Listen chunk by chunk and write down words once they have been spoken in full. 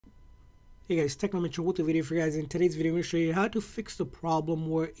Hey guys, Technometro with a video for you guys. In today's video, I'm going to show you how to fix the problem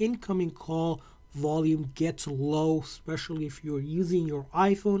where incoming call volume gets low, especially if you're using your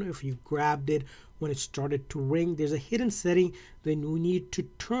iPhone, if you grabbed it when it started to ring. There's a hidden setting that we need to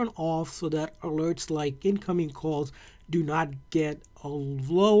turn off so that alerts like incoming calls do not get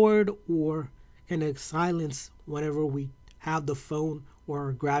lowered or kind of silenced whenever we have the phone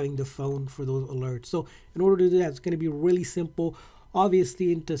or grabbing the phone for those alerts. So in order to do that, it's going to be really simple.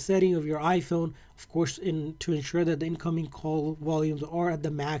 Obviously, into setting of your iPhone, of course, to ensure that the incoming call volumes are at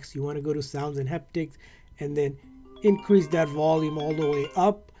the max, you want to go to sounds and haptics and then increase that volume all the way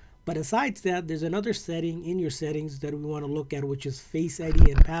up. But besides that, there's another setting in your settings that we want to look at, which is Face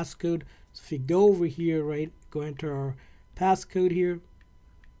ID and passcode. So if you go over here, right, go enter our passcode here.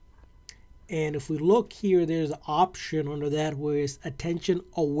 And if we look here, there's an option under that where it's attention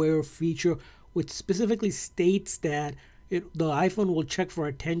aware feature, which specifically states that the iPhone will check for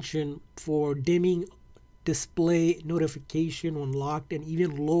attention for dimming display notification when locked and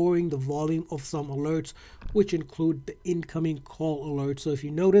even lowering the volume of some alerts, which include the incoming call alert. So if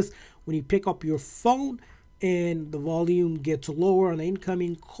you notice, when you pick up your phone and the volume gets lower on the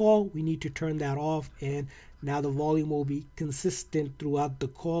incoming call, we need to turn that off, and now the volume will be consistent throughout the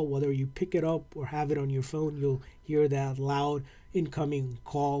call. Whether you pick it up or have it on your phone, you'll hear that loud incoming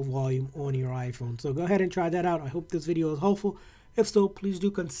call volume on your iPhone. So go ahead and try that out. I hope this video was helpful. If so, please do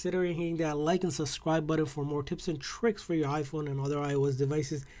consider hitting that like and subscribe button for more tips and tricks for your iPhone and other iOS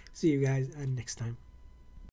devices. See you guys next time.